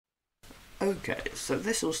Okay, so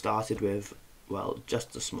this all started with, well,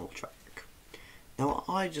 just a small track. Now,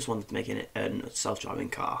 I just wanted to make it a self-driving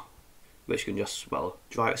car, which can just, well,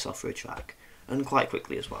 drive itself through a track, and quite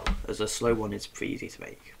quickly as well, as a slow one is pretty easy to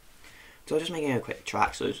make. So I'm just making a quick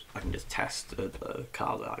track so I can just test the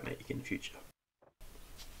car that I make in the future.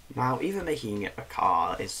 Now, even making a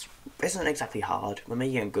car isn't exactly hard, but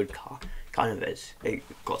making a good car kind of is. It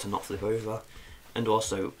got to not flip over, and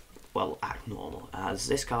also, well, act normal, as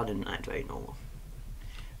this car didn't act very normal.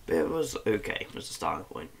 But it was okay as a starting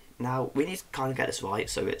point. Now, we need to kind of get this right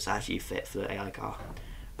so it's actually fit for the AI car.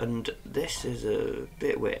 And this is a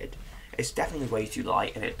bit weird. It's definitely way too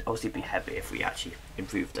light, and it'd obviously be heavy if we actually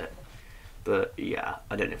improved it. But yeah,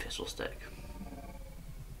 I don't know if this will stick.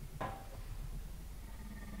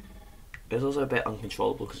 It's also a bit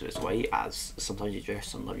uncontrollable because of its weight, as sometimes you drift,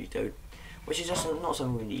 sometimes you don't. Which is just not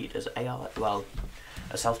something we need, as AI, well,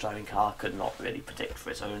 a self-driving car could not really predict for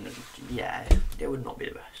its own, and yeah, it would not be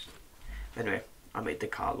the best. Anyway, I made the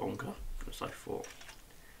car longer, as I thought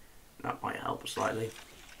that might help slightly,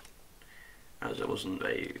 as it wasn't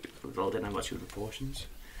well, didn't have much of the proportions.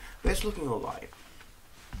 But it's looking alright.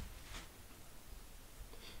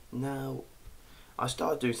 Now, I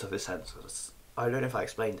started doing stuff with sensors. I don't know if I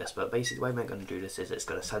explained this, but basically the way we're going to do this is it's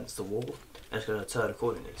going to sense the wall, and it's going to turn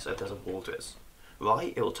accordingly. So if there's a wall to its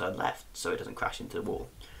right, it will turn left, so it doesn't crash into the wall.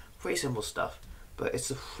 Pretty simple stuff, but it's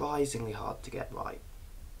surprisingly hard to get right.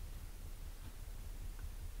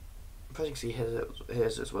 As you can see,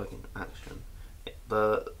 here's its working action.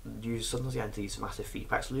 But you sometimes get into these massive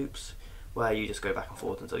feedback loops, where you just go back and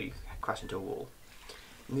forth until you crash into a wall.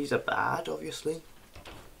 And these are bad, obviously,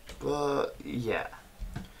 but yeah.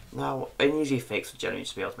 Now, an easy fix would generally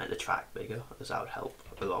just be able to make the track bigger, as that would help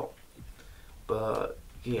a lot. But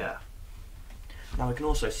yeah. Now we can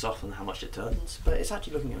also soften how much it turns, but it's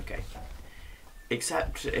actually looking okay.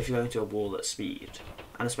 Except if you're going to a wall at speed,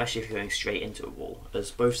 and especially if you're going straight into a wall,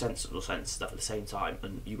 as both sensors will sense stuff at the same time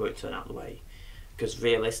and you won't turn out the way. Because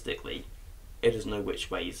realistically, it doesn't know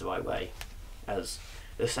which way is the right way. As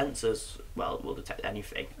the sensors, well, will detect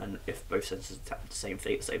anything, and if both sensors detect the same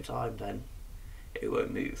thing at the same time, then it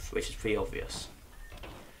won't move, which is pretty obvious.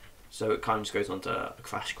 So it kind of just goes on to a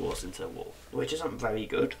crash course into a wall, which isn't very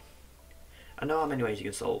good. I know how many ways you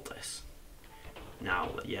can solve this. Now,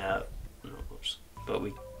 yeah, oops, but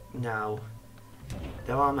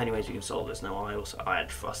there are many ways you can solve this. Now, I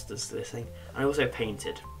had thrusters to this thing, and I also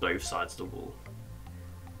painted both sides of the wall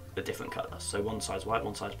a different colour. So one side's white,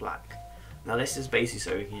 one side's black. Now this is basically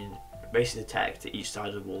so we can basically detect each side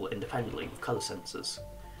of the wall independently with colour sensors.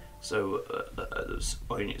 So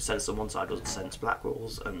only sensor on one side doesn't sense black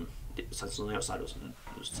walls, and the sensor on the other side doesn't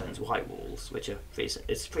sense white walls, which are it's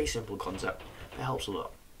a pretty simple concept. It helps a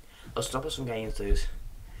lot. It'll stop us from getting into those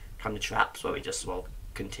kind of traps where we just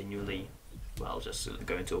continually just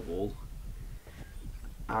go into a wall.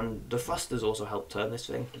 And the thrusters also help turn this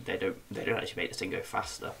thing. They don't actually make this thing go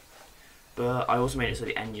faster. But I also made it so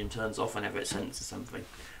the engine turns off whenever it senses something,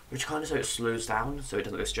 which kind of so it slows down, so it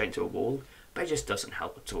doesn't go straight into a wall. But it just doesn't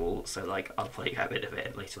help at all. So I'll play a bit of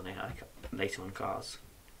it later on cars.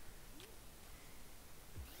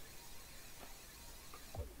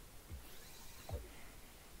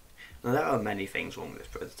 Now there are many things wrong with this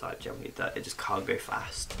prototype generally, that it just can't go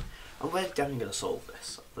fast, and we're definitely going to solve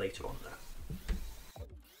this later on though.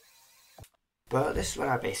 But this is when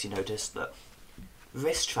I basically noticed that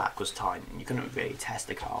this track was tiny and you couldn't really test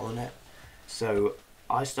the car on it, so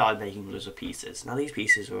I started making loads of pieces. Now these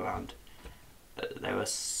pieces were around, they were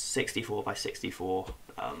 64 by 64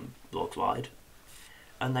 blocks wide,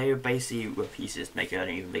 and they basically were pieces to make an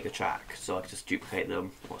even bigger track, so I could just duplicate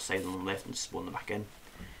them or save them on the lift and spawn them back in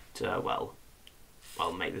to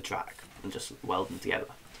make the track and just weld them together.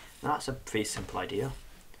 Now that's a pretty simple idea,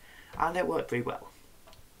 and it worked pretty well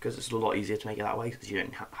because it's a lot easier to make it that way because you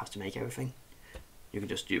don't have to make everything. You can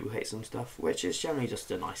just duplicate some stuff, which is generally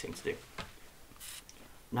just a nice thing to do.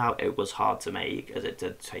 Now it was hard to make as it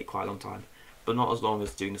did take quite a long time, but not as long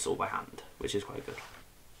as doing this all by hand, which is quite good.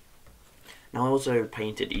 Now I also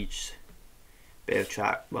painted each bit of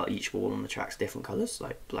track, each wall on the tracks different colours,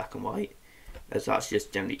 like black and white, as that's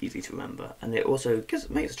just generally easy to remember, and it also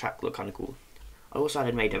makes the track look kind of cool. I also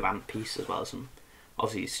made a ramp piece as well as some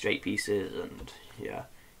obviously straight pieces, and yeah,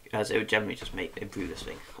 as it would generally just improve this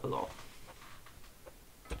thing a lot.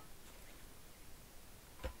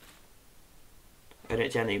 And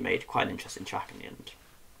it generally made quite an interesting track in the end.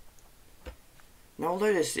 Now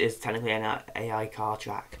although this is technically an AI car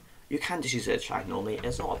track, you can just use it as a track normally.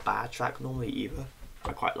 It's not a bad track normally either.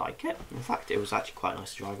 I quite like it. In fact, it was actually quite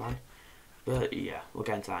nice to drive around. But yeah, we'll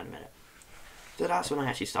get into that in a minute. So that's when I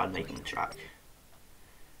actually started making the track.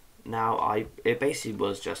 Now it basically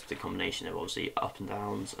was just a combination of obviously up and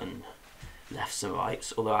downs and lefts and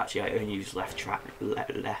rights. Although actually I only used left. I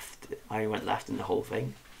only went left in the whole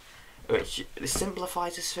thing, which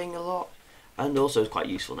simplifies this thing a lot, and also is quite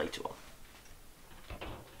useful later on.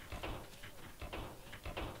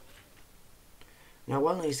 Now,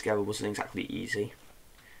 welding these together wasn't exactly easy,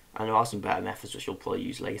 and there are some better methods which you'll probably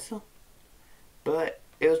use later, but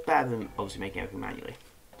it was better than obviously making everything manually.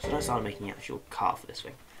 So then I started making an actual car for this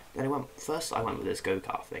thing. Then first I went with this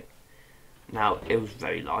go-kart thing. Now, it was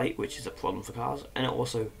very light, which is a problem for cars, and it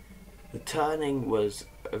also, the turning was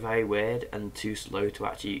very weird and too slow to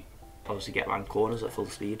actually obviously get around corners at full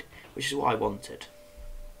speed, which is what I wanted.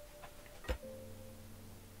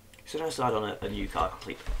 So then I started on a new car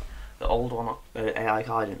completely. The old one, AI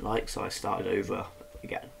car, I didn't like, so I started over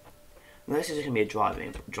again. Now this is going to be a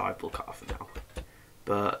drivable car for now,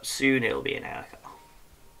 but soon it'll be an AI car.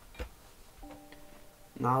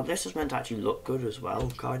 Now this is meant to actually look good as well,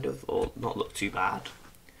 kind of, or not look too bad,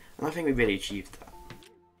 and I think we really achieved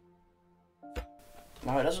that.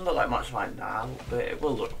 Now it doesn't look like much right now, but it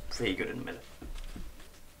will look pretty good in a minute.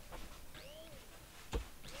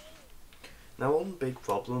 Now one big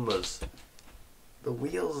problem was the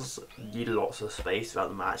wheels needed lots of space without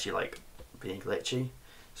them actually like being glitchy,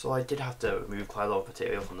 so I did have to remove quite a lot of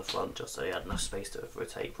material from the front just so you had enough space to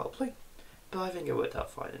rotate properly, but I think it worked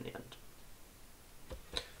out fine in the end.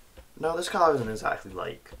 Now this car isn't exactly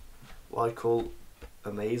like what I'd call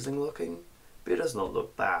amazing looking, but it does not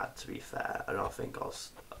look bad to be fair, and I think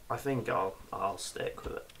I'll stick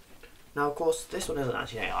with it. Now of course this one isn't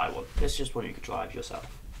actually an AI one, it's just one you could drive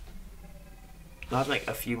yourself. Now I've made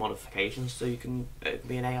a few modifications so you can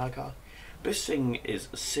be an AI car. This thing is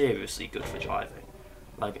seriously good for driving.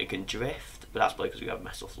 Like it can drift, but that's because we have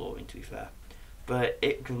metal flooring to be fair. But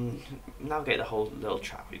it can navigate the whole little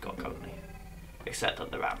track we've got currently. Except on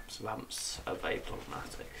the ramps. Ramps are very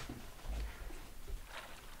problematic.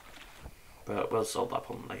 But we'll solve that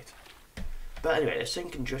problem later. But anyway, this thing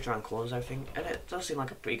can drift around corners and everything, and it does seem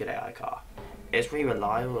like a pretty good AI car. It's pretty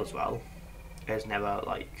reliable as well. It's never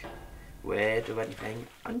like weird or anything,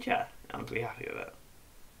 and yeah, I'm pretty happy with it.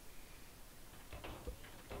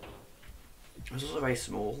 It's also very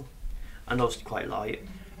small and obviously quite light,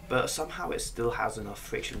 but somehow it still has enough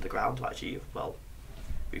friction to the ground to actually, well,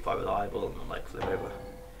 be quite reliable and like flip over.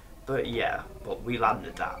 But yeah, well, we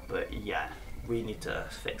landed that, but yeah, we need to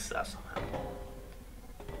fix that somehow.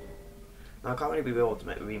 Now I can't really be able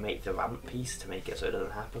to remake the ramp piece to make it so it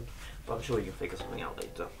doesn't happen, but I'm sure we can figure something out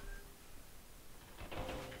later.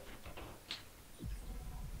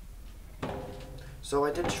 So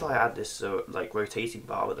I did try to add this like rotating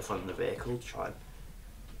bar at the front of the vehicle to try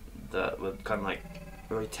that would kind of like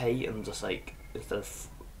rotate and just like instead of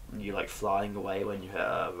you like flying away when you hit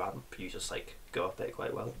a ramp, you just like go up it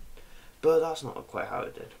quite well. But that's not quite how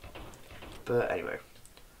it did. But anyway,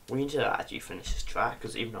 we need to actually finish this track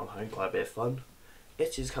because even though I'm having quite a bit of fun,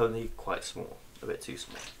 it is currently quite small, a bit too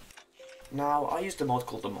small. Now I used a mod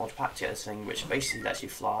called the mod pack to get this thing, which basically lets you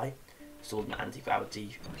fly. It's called an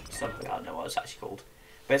anti-gravity something, I don't know what it's actually called.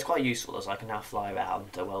 But it's quite useful as I can now fly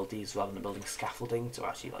around to weld these rather than building scaffolding to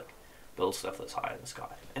actually like build stuff that's higher in the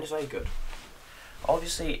sky. And it's very good.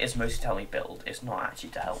 Obviously it's mostly to help me build, it's not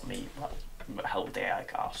actually to help me help with the AI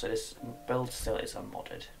car, so this build still is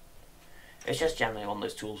unmodded. It's just generally one of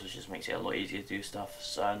those tools which just makes it a lot easier to do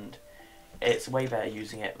stuff, and it's way better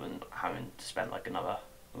using it than having to spend like another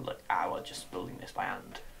hour just building this by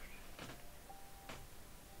hand.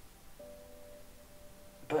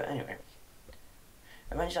 But anyway,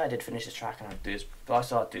 eventually I did finish this track and I do this, but I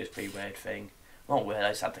started to do this pretty weird thing. Not weird,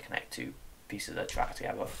 I just had to connect two pieces of the track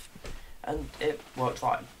together, and it worked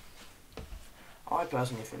fine. I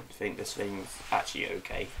personally think this thing's actually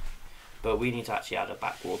okay, but we need to actually add a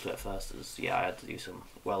back wall to it first, as yeah, I had to do some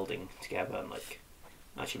welding together and like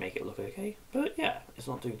actually make it look okay. But yeah, it's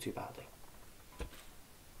not doing too badly.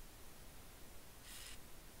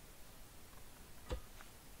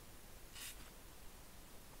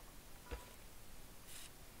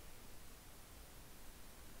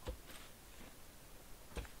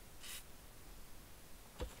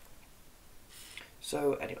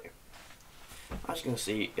 So anyway, as you can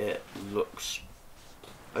see, it looks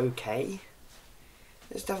okay.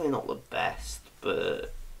 It's definitely not the best,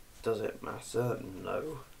 but does it matter?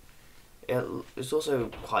 No. It's also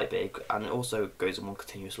quite big, and it also goes on one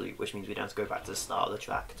continuously, which means we don't have to go back to the start of the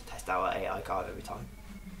track to test our AI car every time.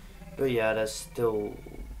 But yeah, there's still,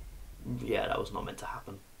 yeah, that was not meant to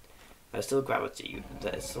happen. There's still gravity,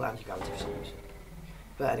 there's still anti-gravity for some reason.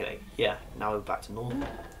 But anyway, yeah, now we're back to normal.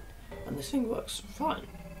 And this thing works fine.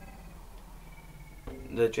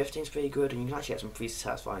 the drifting's pretty good, and you can actually get some pretty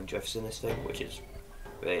satisfying drifts in this thing, which is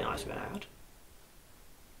really nice to add.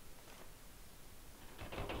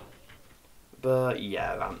 But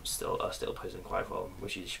yeah, ramps are still posing quite a problem,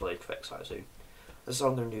 which you should probably fix quite soon. This is what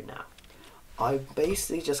I'm going to do now. I'm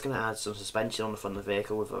basically just going to add some suspension on the front of the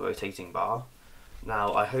vehicle with a rotating bar.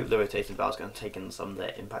 Now, I hope the rotating bar is going to take in some of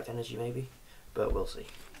the impact energy maybe, but we'll see.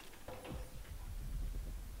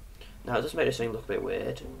 Now, it does make this thing look a bit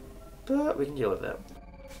weird, but we can deal with it.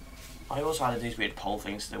 I also added these weird pole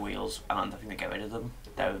things to the wheels, and I'm having to get rid of them,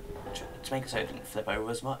 though, to make it so it didn't flip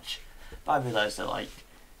over as much. But I realised that, like,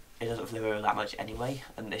 it doesn't flip over that much anyway,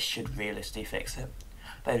 and this should realistically fix it.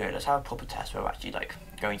 But anyway, let's have a proper test where we're actually, like,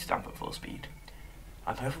 going to stamp at full speed.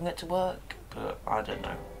 I'm hoping it to work, but I don't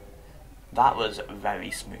know. That was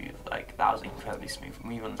very smooth, like, that was incredibly smooth, and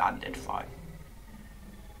we even landed fine.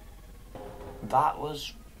 That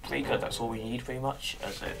was pretty good, that's all we need pretty much,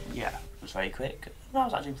 as it, yeah, it was very quick. That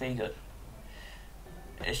was actually pretty good.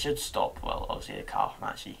 It should stop, well, obviously the car from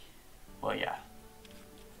actually, well, yeah.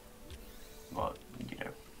 Well, you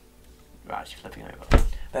know, we're actually flipping over.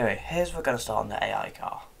 But anyway, here's we're going to start on the AI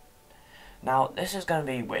car. Now, this is going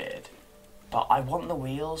to be weird, but I want the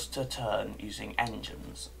wheels to turn using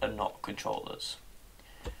engines and not controllers.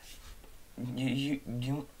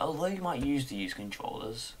 Although you might use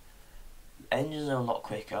controllers, engines are a lot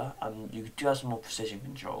quicker, and you do have some more precision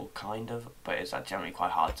control, kind of, but it's generally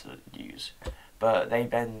quite hard to use. But they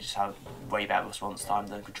then just have way better response time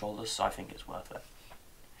than controllers, so I think it's worth it.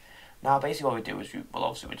 Now, basically what we do is,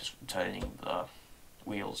 obviously we're just turning the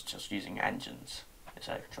wheels just using engines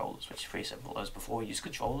instead of controllers, which is pretty simple. As before we used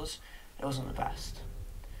controllers, it wasn't the best.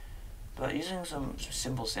 But using some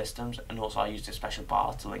simple systems, and also I used a special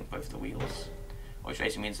bar to link both the wheels, which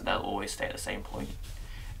basically means that they'll always stay at the same point.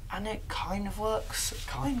 And it kind of works,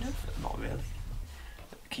 kind of, not really.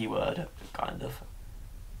 Keyword, kind of.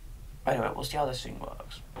 Anyway, we'll see how this thing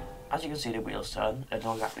works. As you can see, the wheels turn. They're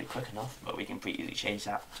not exactly quick enough, but we can pretty easily change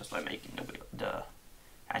that just by making the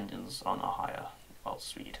engines on a higher, well,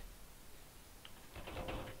 speed.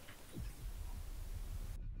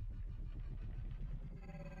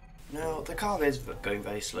 Now, the car is going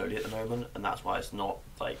very slowly at the moment, and that's why it's not,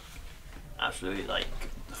 like, absolutely, like,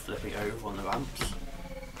 flipping over on the ramps.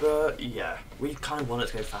 But, yeah, we kind of want it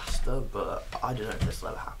to go faster, but I don't know if this will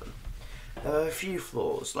ever happen. There are a few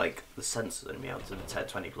flaws, like the sensors in me out to the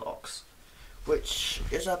 1020 blocks, which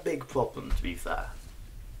is a big problem, to be fair.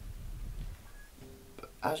 But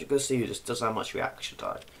as you can see, this doesn't have much reaction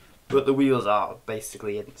time, but the wheels are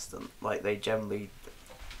basically instant. Like, they generally,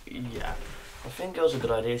 yeah. I think it was a good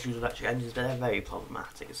idea to use electric engines, but they're very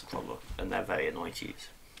problematic, it's a problem, and they're very annoying to use.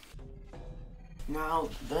 Now,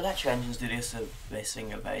 the electric engines do this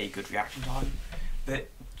thing a very good reaction time, but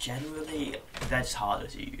generally they're just harder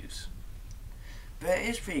to use. But it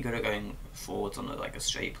is pretty good at going forwards on a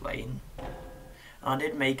straight plane. And I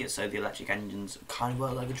did make it so the electric engines kind of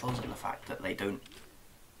work like controls in the fact that they don't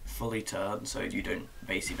fully turn, so you don't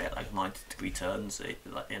basically make like 90-degree turns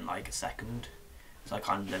in like a second. So I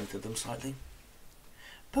kind of limited them slightly.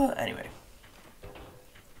 But anyway.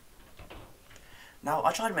 Now,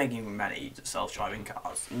 I tried making many self-driving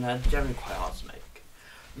cars, and they're generally quite hard to make.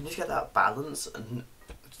 You just get that balance, and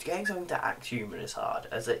getting something to act human is hard,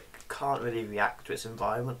 as it can't really react to its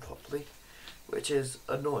environment properly, which is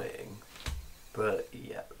annoying. But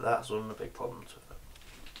yeah, that's one of the big problems with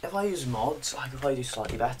it. If I use mods, I could probably do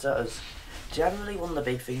slightly better, as generally one of the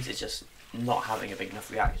big things is just not having a big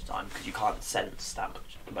enough reaction time, because you can't sense that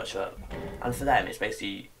much further. And for them, it's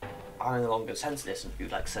basically, I no longer sense this and be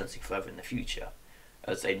like sensing further in the future,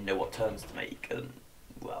 as they know what turns to make, and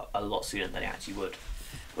well, a lot sooner than they actually would,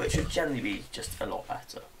 which would generally be just a lot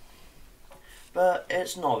better. But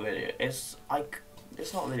it's not really, it's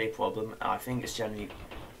not really a problem, and I think it's generally,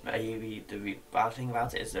 maybe the bad thing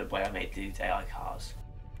about it is the way I made these AI cars.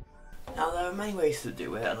 Now, there are many ways to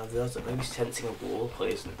do it, and I've realised that maybe sensing a wall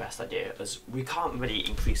probably isn't the best idea, as we can't really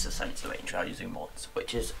increase the sensor range without using mods,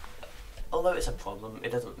 which is, although it's a problem,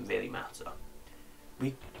 it doesn't really matter.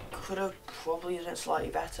 We could have probably done it slightly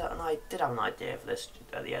better, and I did have an idea for this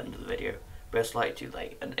at the end of the video, but it's slightly too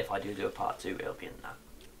late, and if I do a part 2, it'll be in that.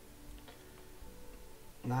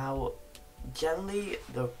 Now, generally,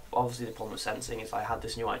 obviously the problem with sensing is I had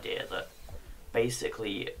this new idea that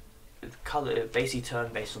basically turn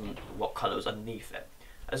based on what colour was underneath it.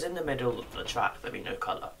 As in the middle of the track, there'd be no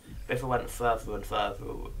colour. But if it went further and further,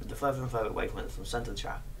 the further and further away from the centre of the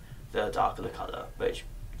track, the darker the colour.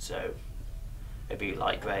 So it'd be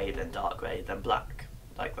light grey, then dark grey, then black,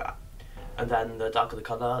 like that. And then the darker the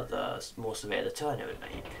colour, the more severe the turn it would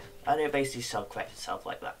make. And it basically self-corrects itself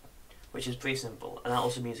like that, which is pretty simple. And that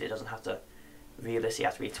also means it doesn't have to realistically you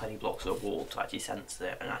have to be 20 blocks of a wall to actually sense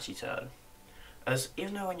it and actually turn. As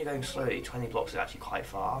even though when you're going slowly, 20 blocks is actually quite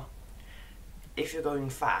far. If you're going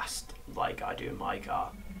fast, like I do in my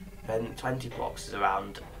car, then 20 blocks is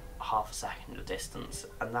around half a second of distance,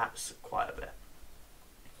 and that's quite a bit.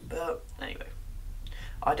 But anyway,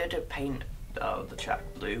 I did paint the track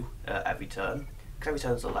blue every turn, because every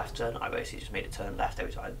turn's a left turn. I basically just made it turn left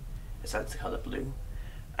every time, it sets the colour blue.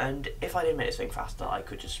 And if I didn't make this thing faster, I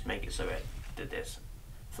could just make it so it did this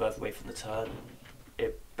further away from the turn.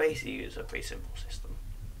 It basically is a pretty simple system.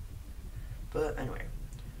 But anyway,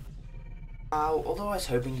 although I was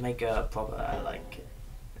hoping to make a proper like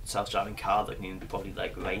self-driving car that can probably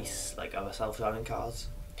like race like other self-driving cars,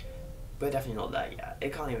 we're definitely not there yet.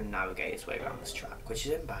 It can't even navigate its way around this track, which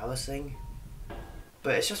is embarrassing.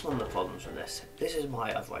 But it's just one of the problems with this. This is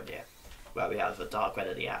my other idea, where we have a dark red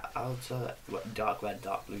at the outer, dark red,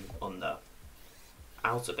 dark blue on the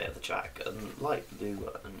outer bit of the track, and light blue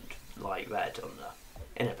and light red on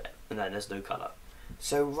the inner bit, and then there's no colour.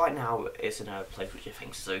 So right now it's in a place which it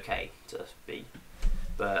thinks is okay to be,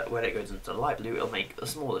 but when it goes into light blue it'll make a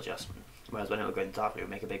small adjustment, whereas when it'll go into dark blue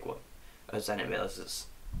it'll make a big one, as then it realises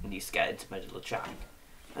it needs to get into the middle of the track,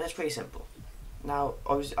 and it's pretty simple. Now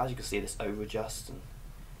obviously, as you can see, this over adjusts and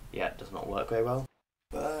yeah, it does not work very well,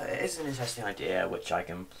 but it is an interesting idea which I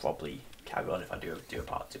can probably carry on if I do a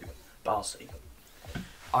part 2, but I'll see.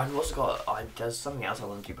 I've also got, there's something else I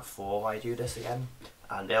want to do before I do this again,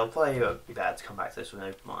 and it'll probably be better to come back to this with an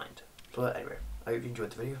open mind. But anyway, I hope you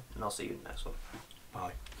enjoyed the video, and I'll see you in the next one.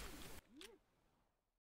 Bye.